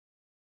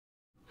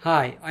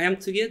Hi, I am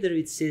together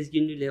with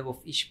Sezgin Lule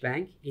of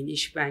Isbank in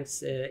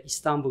Isbank's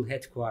Istanbul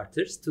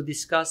headquarters to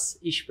discuss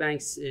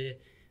Isbank's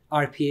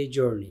RPA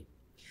journey.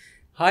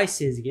 Hi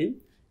Sezgin,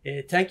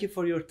 thank you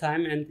for your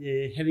time and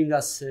having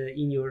us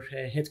in your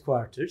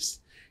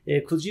headquarters.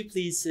 Could you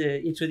please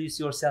introduce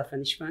yourself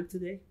and Isbank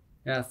today?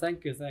 Yeah,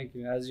 thank you.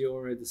 As you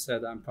already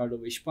said, I'm part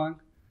of Isbank,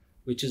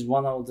 which is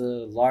one of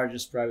the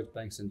largest private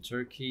banks in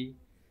Turkey.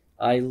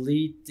 I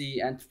lead the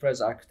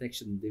enterprise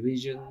architecture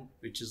division,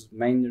 which is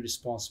mainly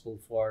responsible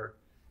for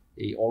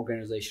the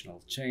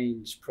organizational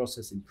change,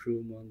 process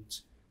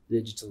improvement,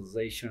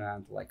 digitalization,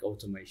 and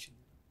automation.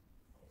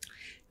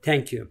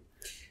 Thank you.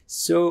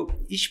 So,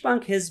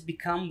 Isbank has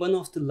become one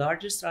of the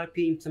largest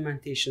RPA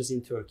implementations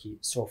in Turkey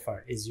so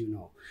far, as you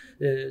know.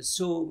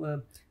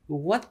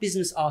 What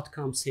business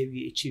outcomes have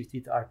you achieved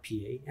with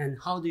RPA and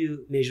how do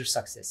you measure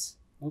success?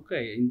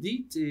 Okay,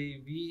 indeed,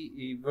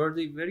 we were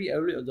the very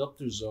early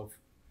adopters of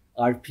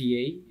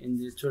RPA in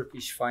the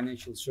Turkish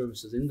financial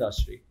services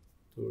industry.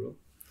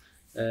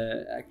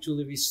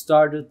 Actually, we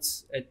started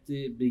at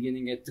the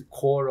beginning at the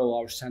core of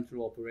our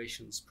central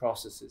operations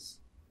processes,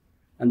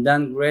 and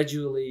then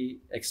gradually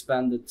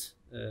expanded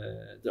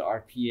the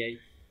RPA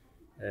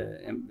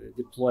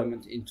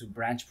deployment into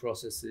branch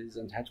processes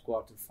and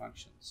headquarter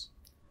functions.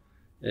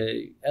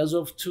 As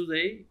of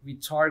today, we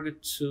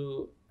target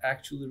to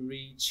actually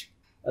reach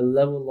a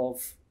level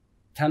of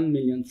 10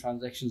 million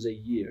transactions a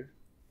year,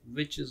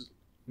 which is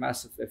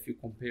massive if you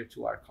compare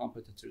to our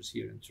competitors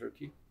here in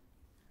Turkey.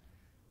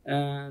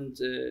 And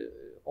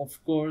of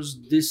course,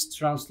 this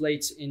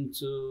translates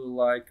into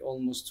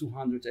almost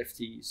 200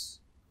 FTEs.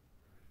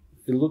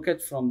 If you look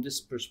at from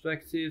this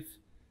perspective,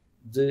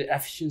 the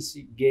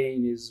efficiency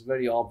gain is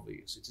very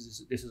obvious.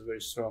 This is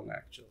very strong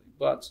actually.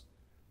 But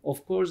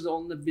of course, the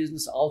only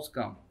business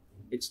outcome,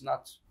 it's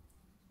not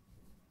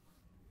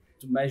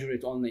to measure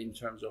it only in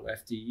terms of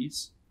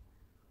FTEs.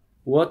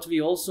 What we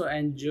also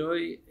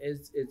enjoy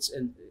is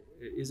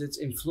its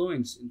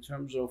influence in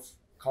terms of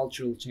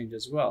cultural change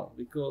as well,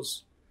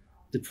 because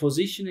the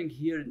positioning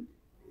here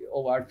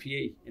of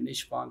RPA in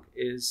Isbank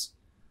is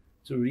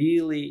to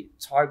really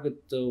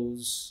target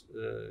those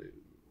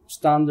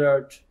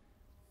standard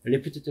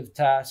repetitive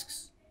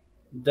tasks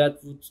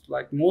that would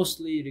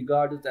mostly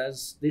regarded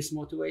as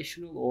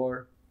dismotivational,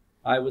 or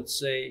I would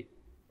say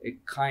a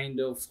kind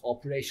of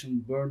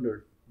operation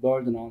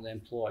burden on the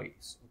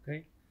employees.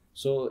 Okay,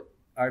 so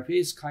RPA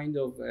is kind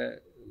of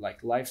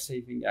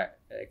life-saving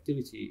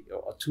activity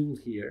or a tool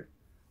here,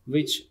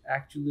 which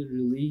actually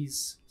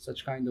release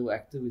such kind of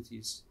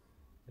activities.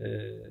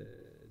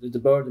 The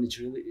burden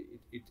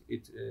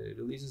it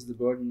releases the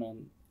burden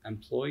on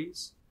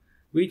employees,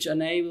 which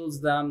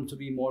enables them to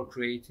be more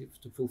creative,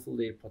 to fulfill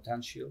their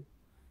potential.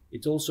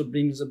 It also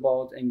brings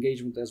about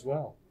engagement as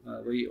well.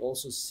 We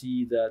also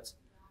see that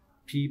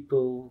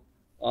people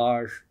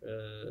are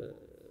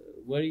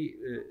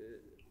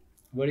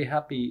very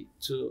happy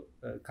to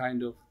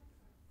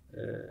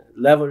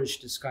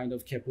leverage this kind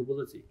of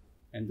capability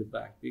in the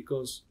bank,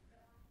 because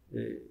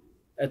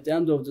at the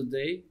end of the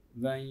day,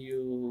 when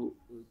you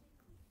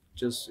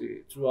just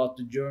throughout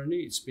the journey,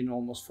 it's been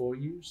almost 4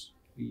 years.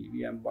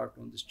 We embarked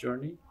on this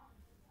journey.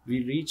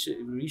 We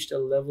reached a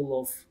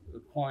level of a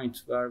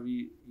point where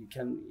we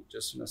can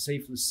just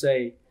safely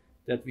say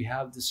that we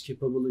have this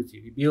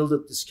capability. We built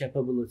up this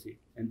capability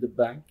in the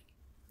bank.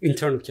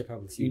 Internal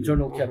capability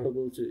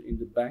In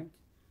the bank.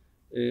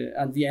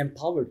 And we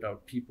empowered our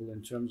people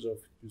in terms of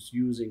just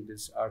using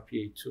this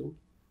RPA tool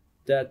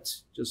that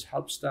just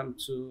helps them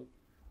to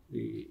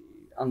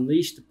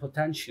unleash the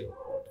potential,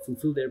 or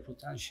fulfill their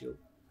potential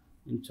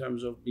in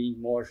terms of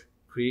being more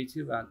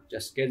creative and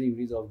just getting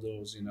rid of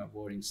those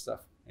boring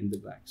stuff in the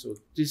bank. So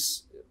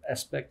this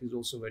aspect is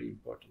also very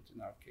important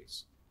in our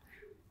case.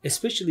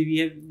 Especially we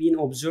have been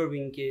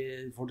observing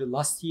for the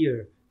last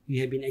year,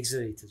 you have been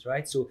accelerated,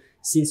 right? So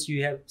since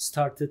you have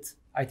started,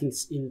 I think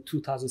in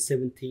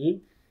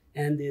 2017,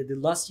 and the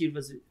last year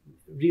was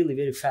really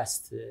very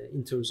fast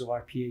in terms of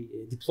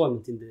RPA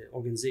deployment in the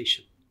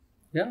organization.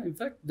 Yeah, in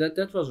fact,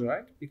 that was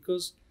right,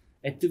 because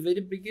at the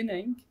very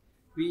beginning,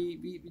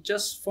 we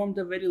just formed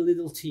a very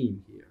little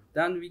team here.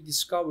 Then we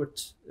discovered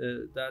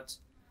that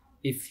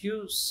if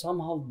you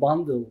somehow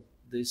bundle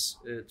this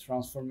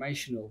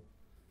transformational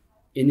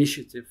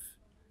initiative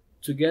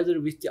together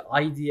with the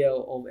idea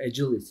of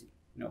agility,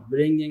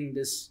 bringing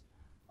this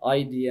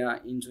idea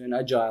into an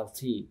agile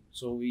team.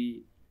 So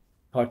we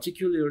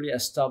particularly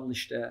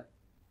established a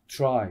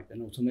tribe,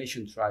 an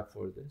automation tribe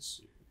for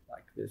this,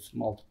 with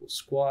multiple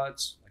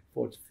squads,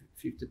 40,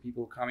 50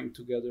 people coming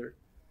together,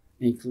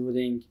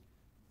 including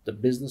the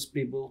business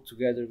people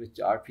together with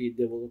the RPA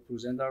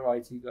developers and our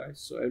IT guys.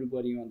 So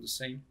everybody on the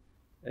same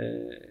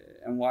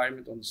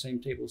environment, on the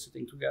same table,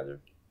 sitting together.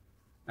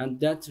 And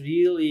that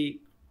really,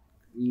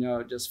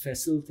 just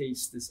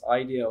facilitates this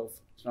idea of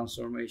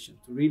transformation,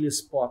 to really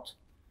spot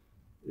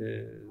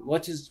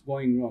what is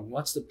going wrong,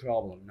 what's the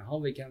problem, and how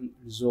we can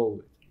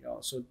resolve it.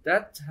 So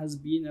that has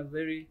been a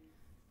very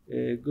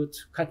good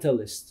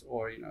catalyst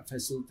or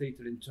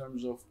facilitator in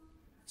terms of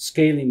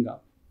scaling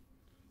up.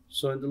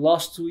 So in the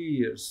last 2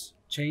 years,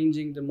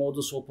 changing the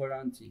modus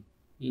operandi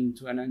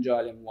into an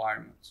agile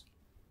environment,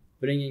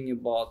 bringing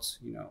about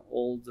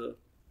all the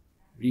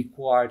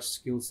required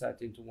skill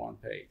set into one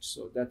page.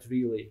 So that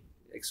really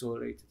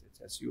accelerated it,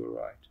 as you were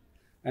right.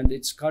 And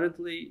it's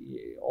currently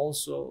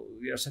also,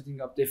 we are setting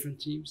up different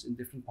teams in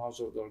different parts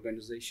of the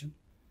organization,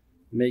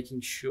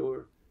 making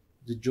sure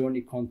the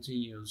journey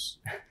continues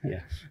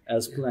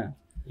as planned.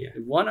 Yeah.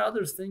 One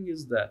other thing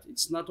is that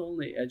it's not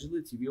only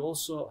agility, we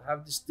also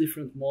have this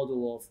different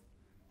model of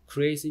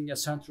creating a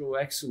center of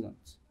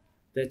excellence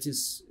that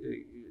is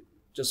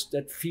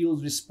that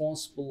feels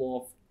responsible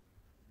of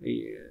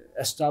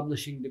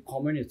establishing the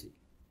community,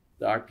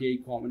 the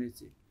RPA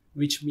community,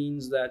 which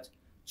means that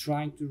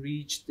trying to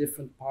reach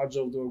different parts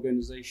of the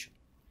organization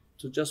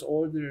to just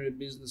ordinary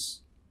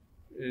business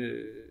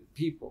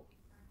people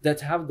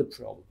that have the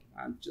problem,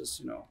 and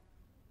just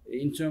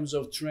in terms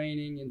of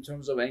training, in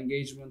terms of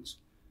engagement,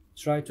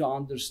 try to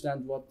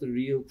understand what the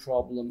real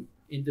problem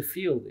in the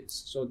field is.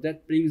 So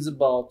that brings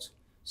about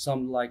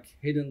some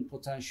hidden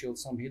potential,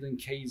 some hidden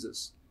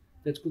cases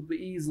that could be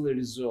easily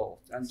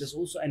resolved, and just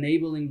also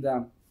enabling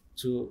them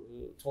to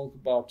talk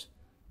about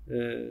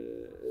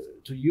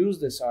to use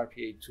this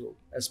RPA tool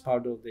as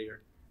part of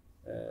their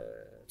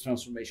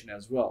transformation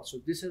as well.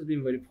 So this has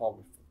been very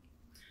powerful.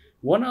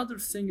 One other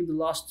thing in the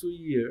last 2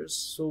 years,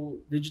 so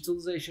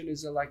digitalization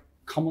is a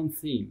common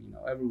theme,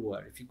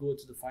 everywhere. If you go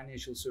to the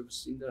financial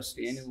services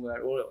industry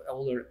anywhere, or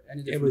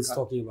any different everyone's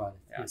talking about it.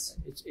 Yeah, yes,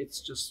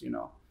 it's just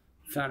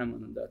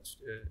phenomenon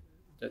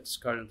that's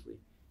currently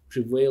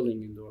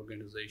prevailing in the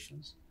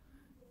organizations.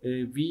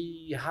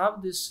 We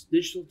have this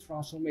digital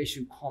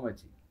transformation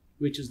committee,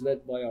 which is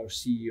led by our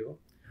CEO.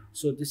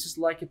 So this is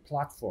like a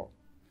platform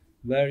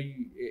where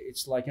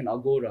it's like an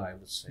agora, I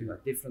would say,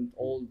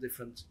 all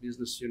different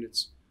business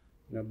units,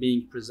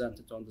 being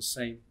presented on the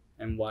same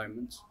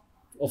environment.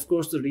 Of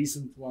course, the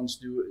recent ones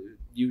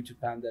due to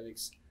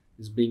pandemics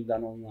is being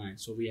done online.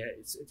 So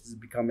it has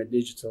become a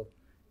digital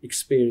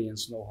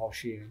experience, know-how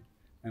sharing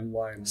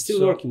environment.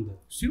 Still working though.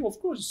 Still, of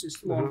course, it's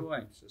still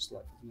ongoing. Just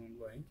like it's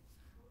ongoing.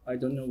 I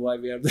don't know why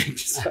we are doing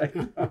this right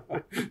now,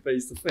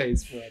 face to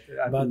face,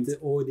 but the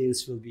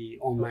audience will be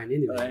online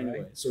anyway,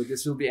 right? So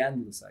this will be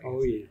endless, I guess.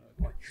 Oh yeah.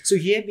 Okay. So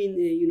you have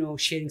been,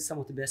 sharing some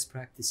of the best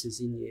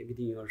practices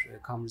within your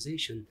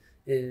conversation.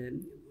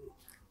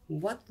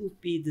 What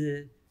would be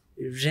the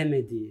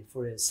remedy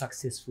for a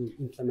successful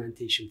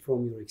implementation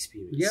from your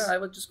experience? Yeah, I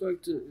was just going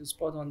to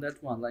spot on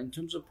that one. In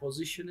terms of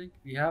positioning,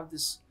 we have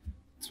this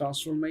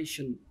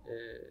transformation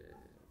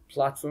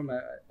platform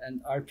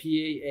and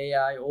RPA,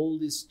 AI, all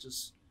these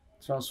just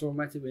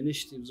transformative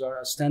initiatives are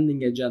a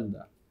standing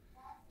agenda.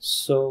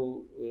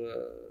 So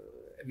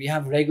we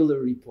have regular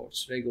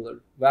reports,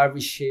 where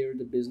we share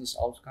the business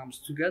outcomes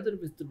together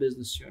with the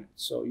business unit.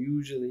 So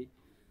usually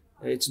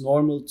it's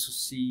normal to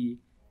see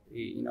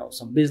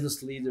some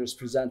business leaders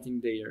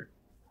presenting their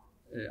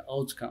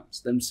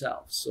outcomes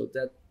themselves. So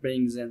that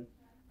brings in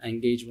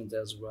engagement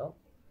as well.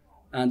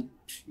 And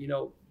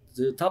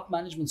the top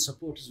management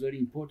support is very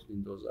important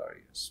in those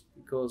areas,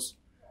 because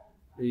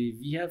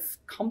we have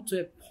come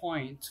to a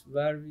point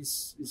where we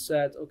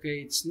said,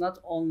 okay, it's not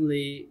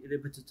only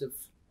repetitive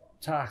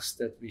tasks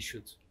that we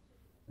should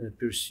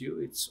pursue,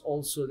 it's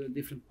also the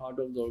different part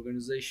of the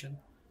organization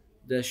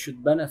that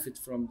should benefit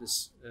from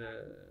this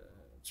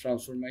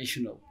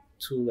transformational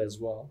tool as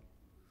well.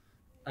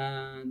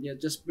 And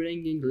just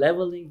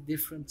leveling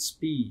different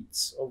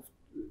speeds of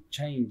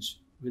change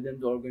within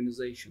the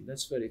organization.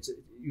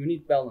 You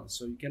need balance.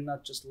 So you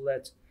cannot just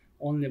let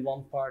only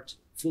one part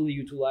fully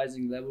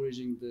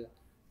leveraging the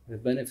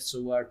benefits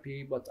of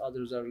RPA, but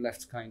others are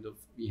left kind of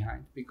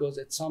behind, because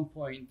at some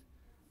point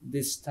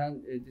this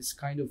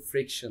kind of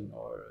friction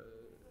or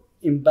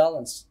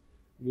imbalance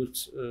would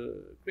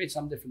create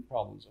some different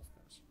problems, of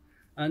course.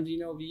 And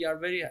we are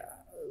very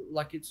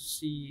lucky to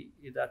see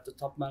that the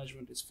top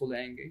management is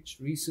fully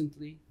engaged.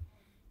 Recently,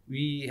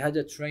 we had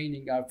a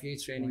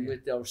RPA training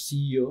with our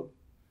CEO,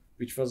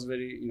 which was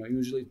very,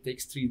 usually it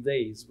takes 3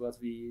 days, but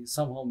we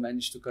somehow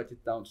managed to cut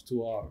it down to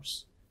 2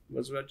 hours.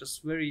 We're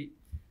just very...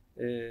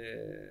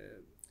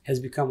 has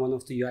become one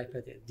of the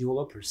UiPath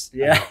developers.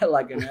 Yeah,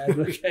 like an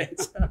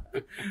advocate.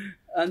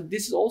 And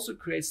this also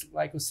creates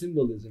a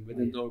symbolism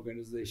within the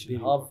organization,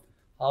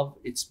 how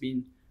it's been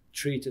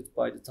treated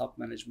by the top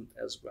management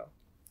as well.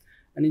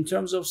 And in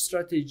terms of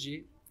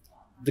strategy,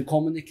 the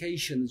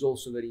communication is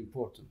also very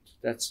important.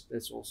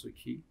 That's also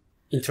key.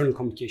 Internal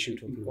communication.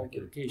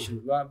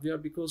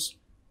 Because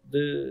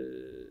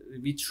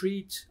we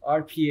treat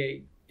RPA,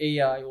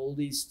 AI, all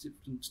these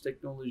different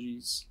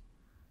technologies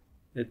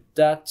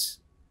that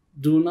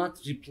do not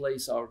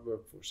replace our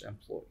workforce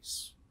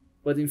employees,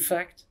 but in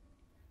fact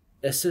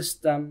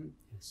assist them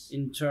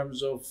in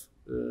terms of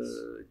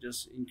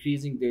just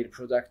increasing their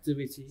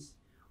productivity,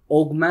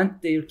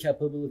 augment their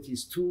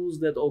capabilities, tools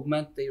that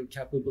augment their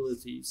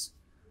capabilities,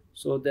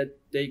 so that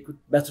they could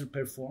better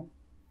perform,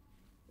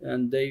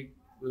 and they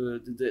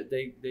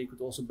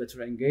could also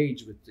better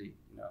engage with the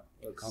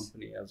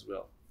company as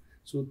well.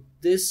 So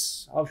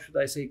this, how should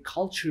I say,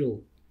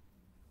 cultural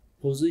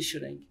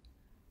positioning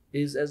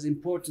is as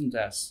important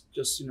as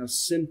just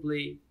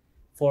simply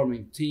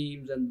forming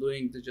teams and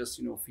doing the just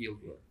field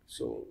work.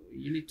 So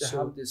you need to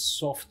have this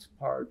soft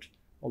part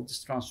of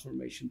this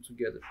transformation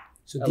together.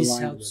 So this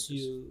helps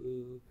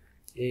you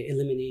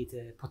eliminate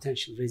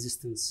potential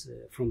resistance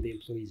from the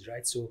employees,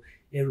 right? So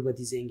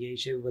everybody's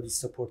engaged, everybody's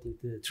supporting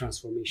the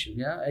transformation.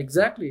 Yeah,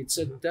 exactly. It's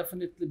a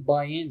definitely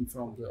buy-in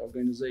from the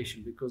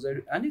organization, because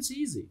and it's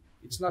easy.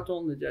 It's not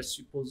only just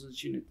you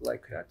position it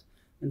like that,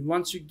 and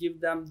once you give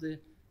them the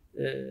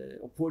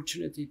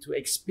opportunity to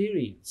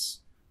experience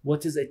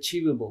what is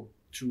achievable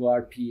through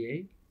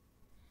RPA,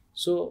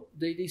 so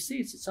they see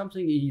it's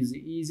something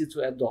easy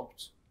to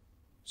adopt.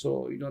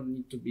 So you don't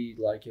need to be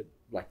like a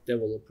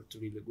developer to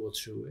really go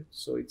through it.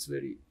 So it's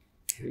very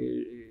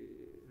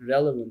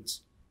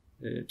relevant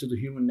to the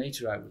human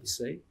nature, I would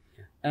say.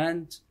 Yeah.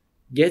 And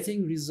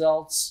getting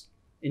results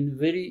in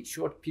very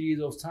short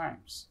period of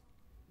times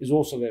is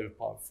also very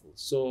powerful.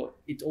 So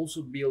it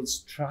also builds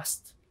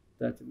trust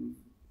that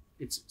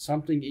it's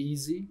something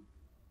easy,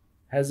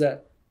 has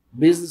a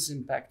business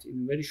impact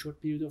in a very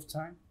short period of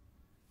time.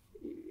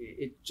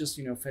 It just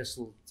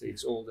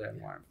facilitates all the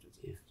environment.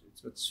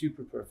 It's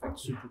super perfect,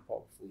 super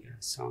powerful. Yeah,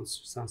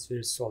 sounds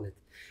very solid.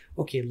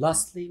 Okay,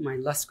 lastly, my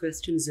last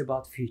question is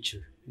about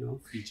future.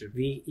 Future.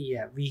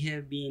 We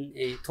have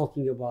been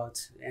talking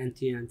about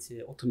end-to-end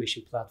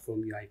automation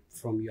platform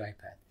from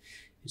UiPath.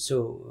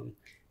 So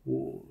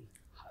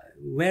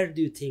where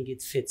do you think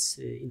it fits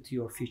into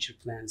your future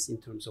plans in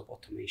terms of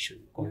automation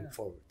going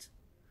forward?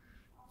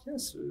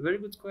 Yes, very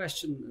good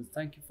question.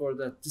 Thank you for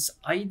that. This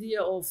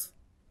idea of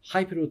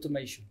hyper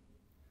automation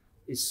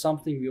is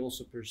something we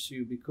also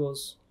pursue,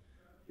 because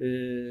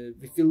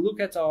if you look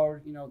at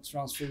our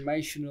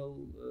transformational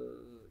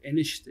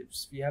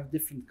initiatives, we have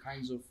different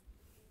kinds of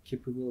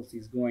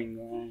capabilities going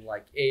on,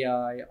 like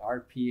AI,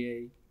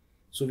 RPA.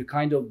 So we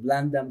kind of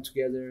blend them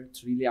together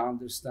to really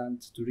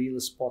understand, to really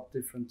spot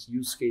different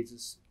use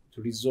cases,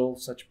 to resolve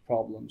such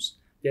problems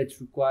that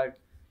require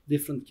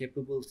different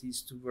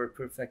capabilities to work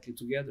perfectly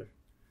together.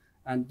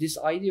 And this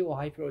idea of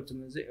hyper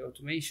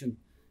automation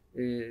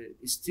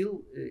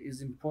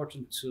is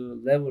important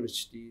to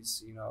leverage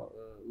these,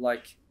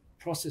 like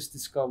process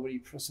discovery,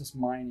 process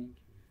mining,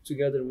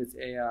 together with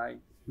AI,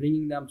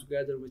 bringing them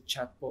together with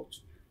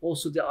chatbots.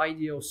 Also the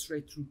idea of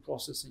straight-through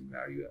processing,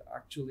 where you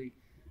actually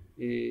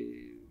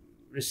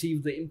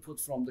receive the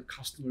input from the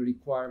customer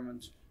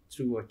requirement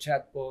through a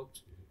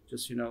chatbot,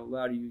 just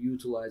where you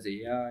utilize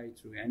AI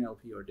through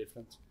NLP or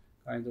different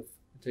kind of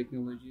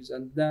technologies,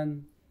 and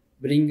then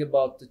bring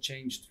about the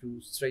change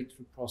through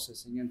straight-through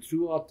processing. And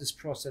throughout this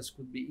process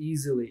could be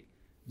easily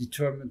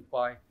determined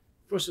by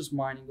process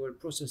mining or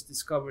process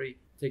discovery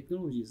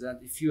technologies.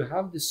 And if you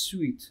have this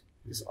suite,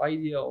 this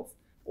idea of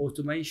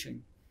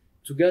automation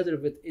together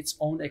with its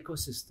own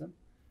ecosystem,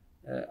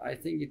 I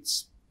think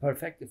it's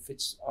perfect. It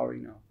fits our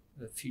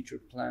future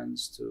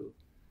plans to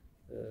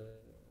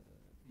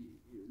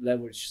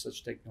leverage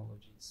such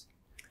technologies.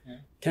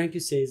 Thank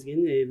you,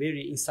 Sezgin. A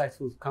very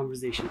insightful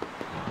conversation.